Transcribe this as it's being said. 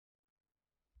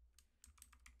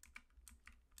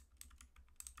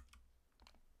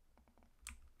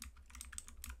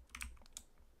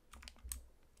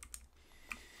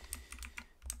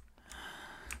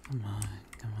Come on,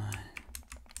 come on.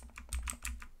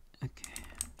 Okay.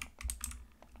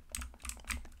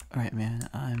 Alright, man,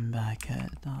 I'm back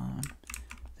at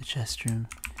the chest room.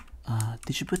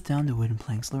 Did you put down the wooden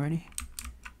planks already?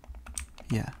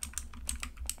 Yeah.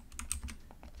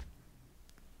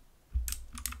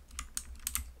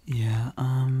 Yeah,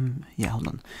 hold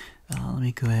on. Let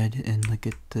me go ahead and look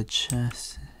at the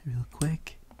chest real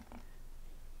quick.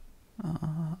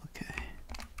 Okay.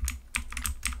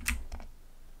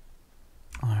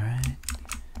 Alright.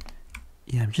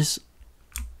 Yeah, I'm just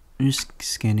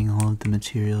scanning all of the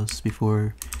materials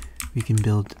before we can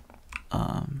build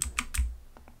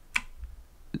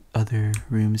other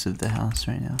rooms of the house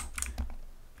right now.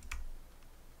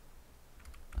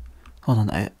 Hold on,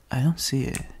 I don't see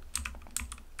it.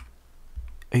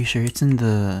 Are you sure it's in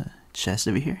the chest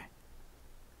over here?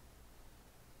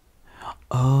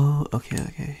 Oh,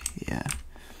 okay, yeah.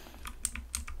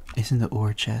 It's in the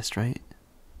ore chest, right?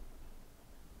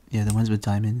 Yeah, the ones with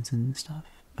diamonds and stuff.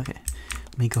 Okay,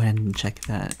 let me go ahead and check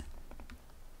that.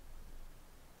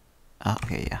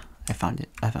 Okay, yeah, I found it.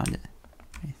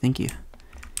 Okay, thank you.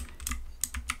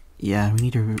 Yeah, we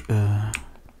need to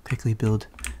quickly build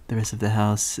the rest of the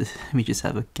house. We just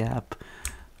have a gap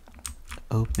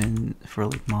open for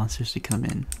like monsters to come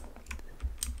in.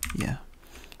 Yeah,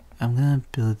 I'm gonna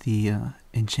build the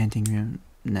enchanting room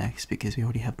next because we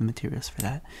already have the materials for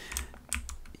that.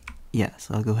 Yeah,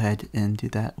 so I'll go ahead and do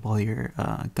that while you're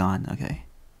gone, okay?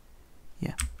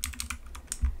 Yeah.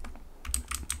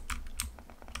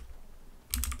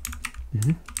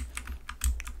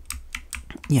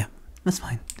 Yeah, that's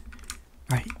fine.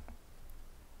 Alright.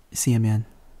 See ya, man.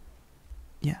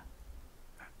 Yeah.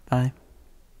 Bye.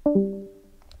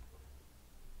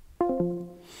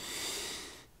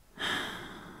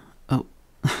 Oh.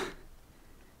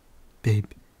 Babe,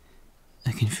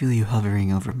 I can feel you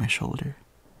hovering over my shoulder.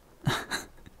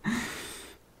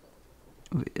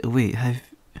 Wait, have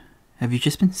you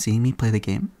just been seeing me play the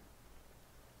game?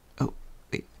 Oh,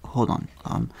 wait, hold on.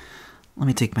 Let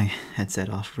me take my headset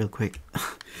off real quick.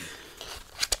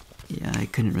 Yeah, I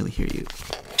couldn't really hear you.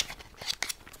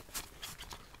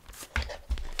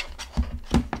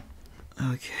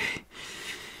 Okay.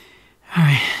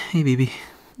 Alright, hey baby.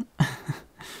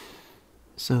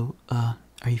 So, are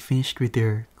you finished with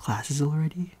your classes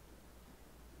already?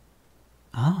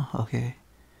 Oh, okay.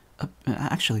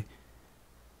 Actually,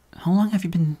 how long have you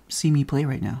been seeing me play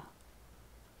right now?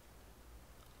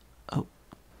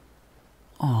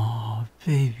 Oh,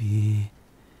 baby.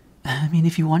 I mean,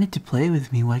 if you wanted to play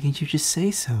with me, why can't you just say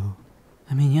so?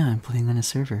 I mean, yeah, I'm playing on a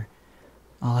server.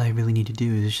 All I really need to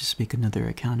do is just make another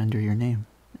account under your name,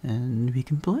 and we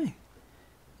can play.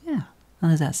 Yeah, how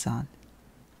does that sound?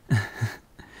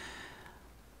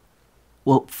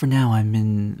 Well, for now, I'm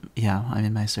in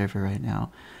my server right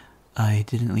now. I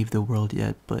didn't leave the world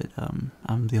yet, but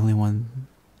I'm the only one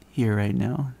here right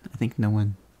now. I think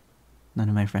none of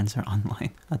my friends are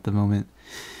online at the moment.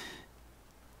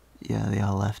 Yeah, they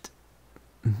all left.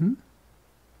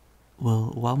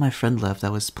 Well, while my friend left, I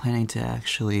was planning to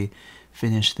actually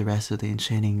finish the rest of the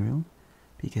enchanting room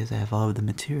because I have all of the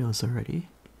materials already.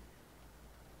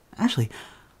 Actually,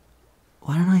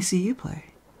 why don't I see you play?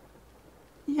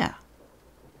 Yeah.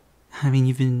 I mean,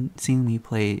 you've been seeing me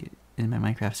play in my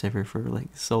Minecraft server for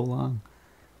like so long.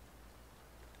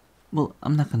 Well,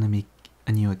 I'm not gonna make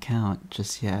a new account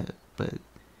just yet, but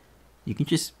you can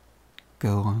just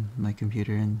go on my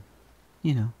computer and,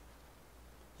 you know,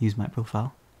 use my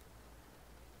profile.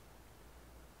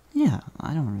 Yeah,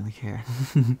 I don't really care.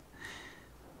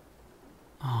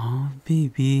 Oh,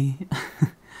 baby.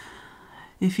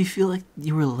 If you feel like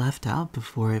you were left out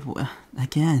before,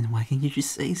 again, why can't you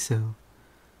just say so?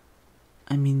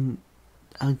 I mean,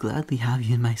 I'll gladly have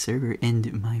you in my server,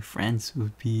 and my friends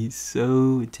would be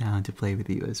so down to play with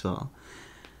you as well.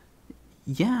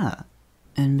 Yeah,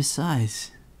 and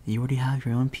besides, you already have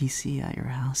your own PC at your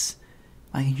house.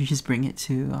 Why can't you just bring it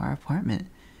to our apartment?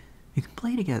 We can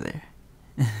play together.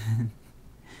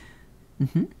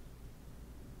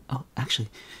 Oh, actually,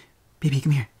 baby,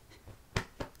 come here.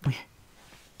 Come here.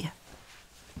 Yeah.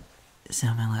 Sit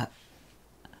on my lap.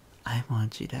 I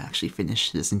want you to actually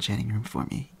finish this enchanting room for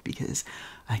me because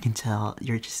I can tell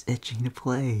you're just itching to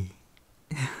play.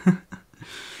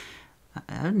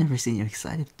 I've never seen you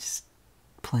excited just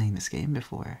playing this game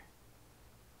before.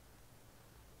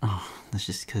 Oh, that's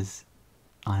just because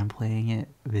I'm playing it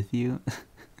with you.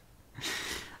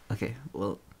 Okay,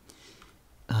 well,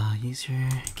 use your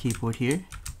keyboard here.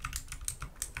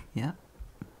 Yeah.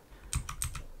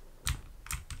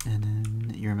 And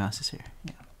then your mouse is here.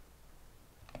 Yeah.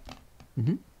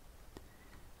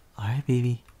 Alright,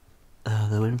 baby.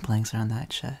 The wooden planks are on that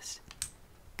chest.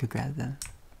 go grab them.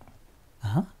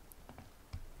 Uh-huh.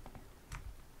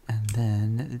 And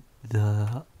then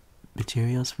the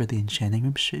materials for the enchanting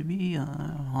room should be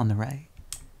on the right.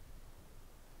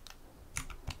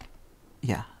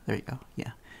 Yeah, there you go.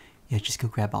 Yeah. Yeah, just go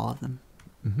grab all of them.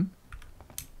 Mm-hmm.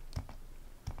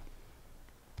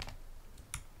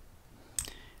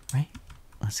 Right?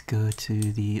 Let's go to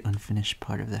the unfinished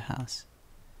part of the house.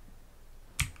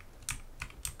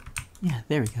 Yeah,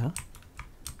 there we go.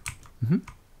 Mm-hmm.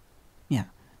 Yeah.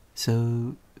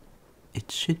 So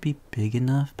it should be big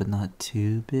enough, but not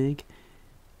too big.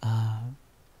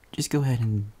 Just go ahead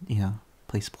and,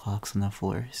 place blocks on the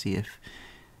floor. See if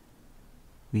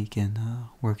we can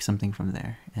work something from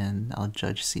there, and I'll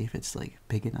judge, see if it's like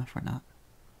big enough or not.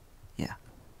 Yeah.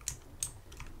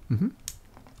 Mm-hmm.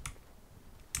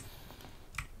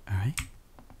 All right.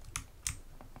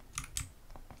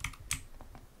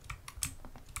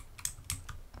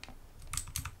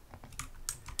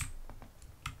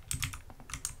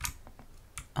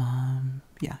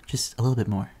 Yeah, just a little bit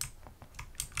more.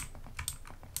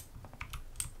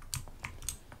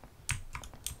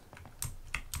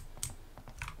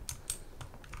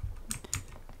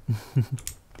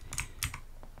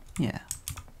 Yeah,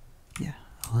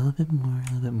 a little bit more,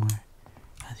 a little bit more.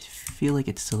 I feel like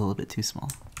it's still a little bit too small.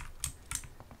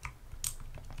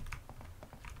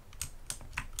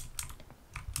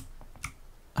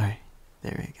 Alright,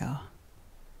 there we go.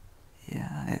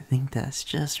 Yeah, I think that's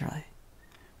just right.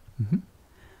 Mm-hmm.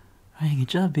 Alright, good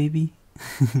job, baby.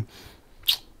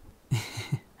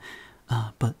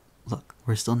 But look,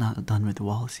 we're still not done with the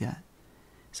walls yet.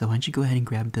 So why don't you go ahead and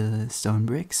grab the stone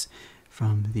bricks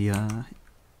from the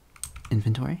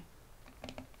inventory.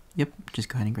 Yep, just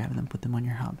go ahead and grab them, put them on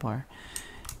your hotbar.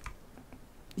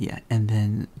 Yeah, and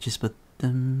then just put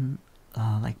them,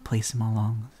 like place them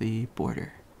along the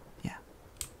border. Yeah.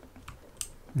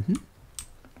 Mm-hmm.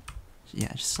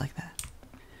 Yeah, just like that.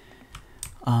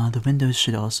 The windows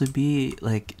should also be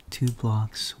like 2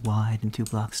 blocks wide and 2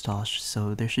 blocks tall,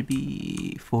 so there should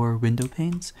be 4 window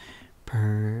panes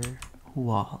per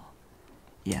wall.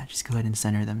 Yeah, just go ahead and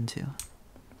center them too.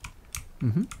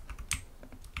 Mm-hmm.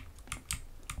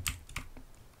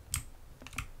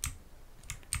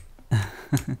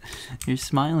 You're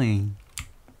smiling.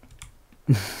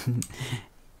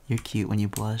 You're cute when you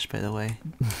blush, by the way.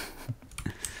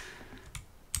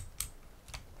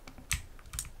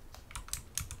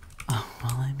 Oh,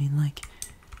 well, I mean, like,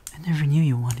 I never knew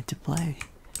you wanted to play.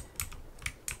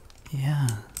 Yeah.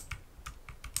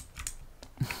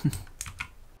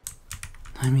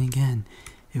 I mean, again,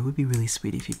 it would be really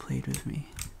sweet if you played with me.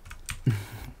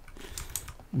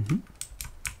 Mm-hmm.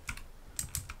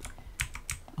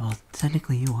 Well,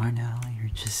 technically you are now. You're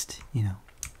just,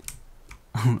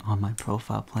 on my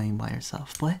profile playing by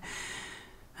yourself. But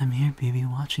I'm here, baby,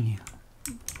 watching you,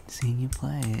 seeing you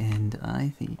play, and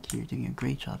I think you're doing a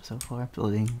great job so far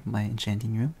building my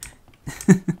enchanting room.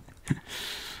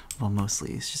 Well,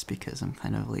 mostly it's just because I'm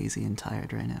kind of lazy and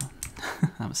tired right now.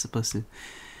 I was supposed to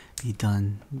be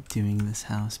done doing this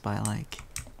house by like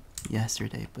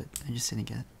yesterday, but I just didn't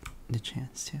get the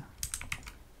chance to.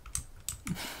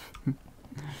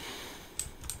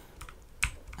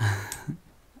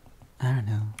 I don't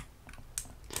know.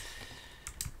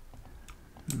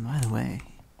 By the way,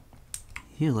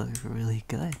 you look really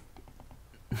good.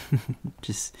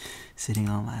 Just sitting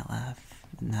on my lap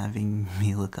and having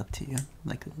me look up to you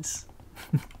like this.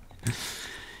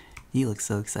 You look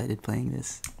so excited playing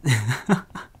this.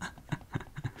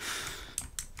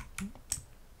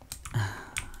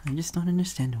 I just don't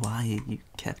understand why you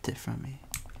kept it from me.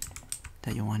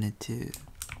 That you wanted to,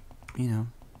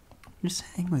 just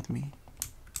hang with me.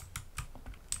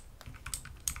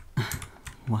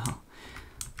 Well,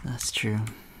 that's true.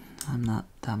 I'm not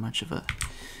that much of a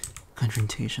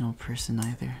confrontational person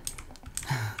either.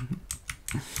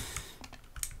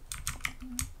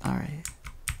 Alright.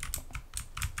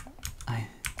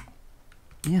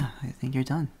 I think you're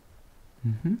done.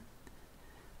 Mm-hmm.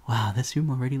 Wow, this room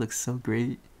already looks so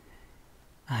great.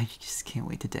 I just can't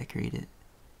wait to decorate it.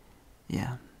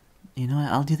 Yeah. You know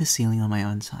what? I'll do the ceiling on my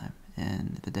own time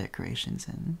and the decorations,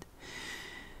 and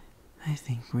I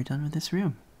think we're done with this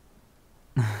room.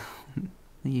 Thank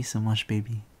you so much,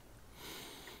 baby.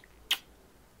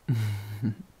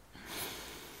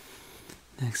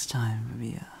 Next time,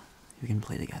 we can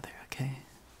play together, okay?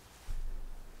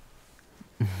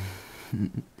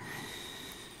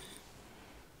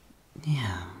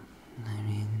 Yeah, I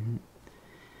mean,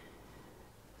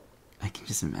 I can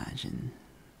just imagine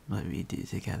what we do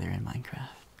together in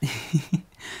Minecraft.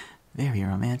 Very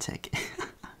romantic.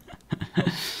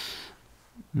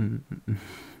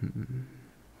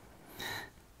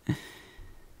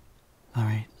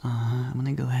 Alright, I'm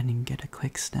gonna go ahead and get a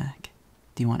quick snack.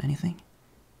 Do you want anything?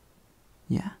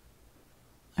 Yeah?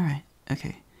 Alright,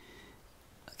 okay.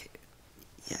 Okay.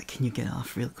 Yeah, can you get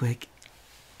off real quick?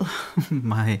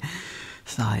 My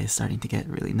thigh is starting to get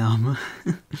really numb.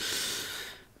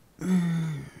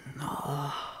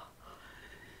 Oh.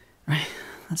 Right,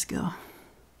 let's go.